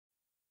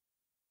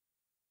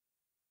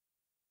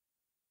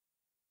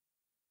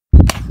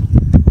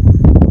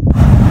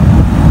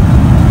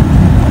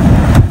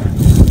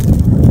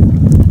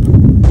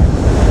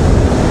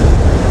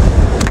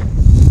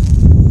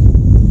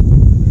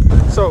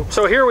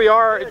So here we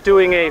are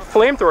doing a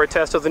flamethrower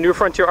test of the New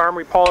Frontier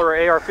Armory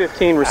Polymer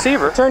AR15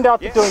 receiver. It turned out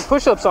that doing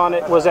push-ups on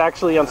it was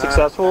actually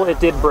unsuccessful.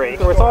 It did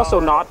break. It's also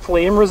not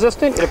flame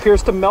resistant. It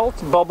appears to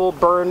melt, bubble,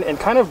 burn, and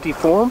kind of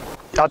deform.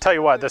 I'll tell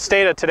you what, the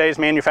state of today's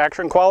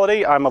manufacturing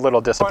quality, I'm a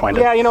little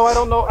disappointed. Yeah, you know, I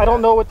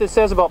don't know what this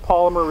says about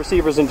polymer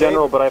receivers in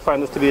general, but I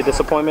find this to be a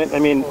disappointment. I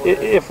mean,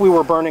 if we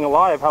were burning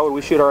alive, how would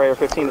we shoot our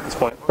AR-15 at this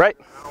point? Right.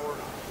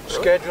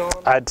 Schedule.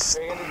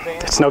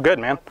 It's no good,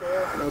 man.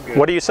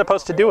 What are you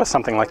supposed to do with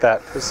something like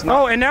that?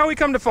 Oh, and now we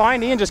come to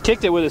find Ian just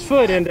kicked it with his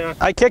foot, and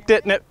I kicked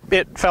it and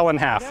it fell in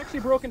half. It actually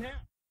broke in half.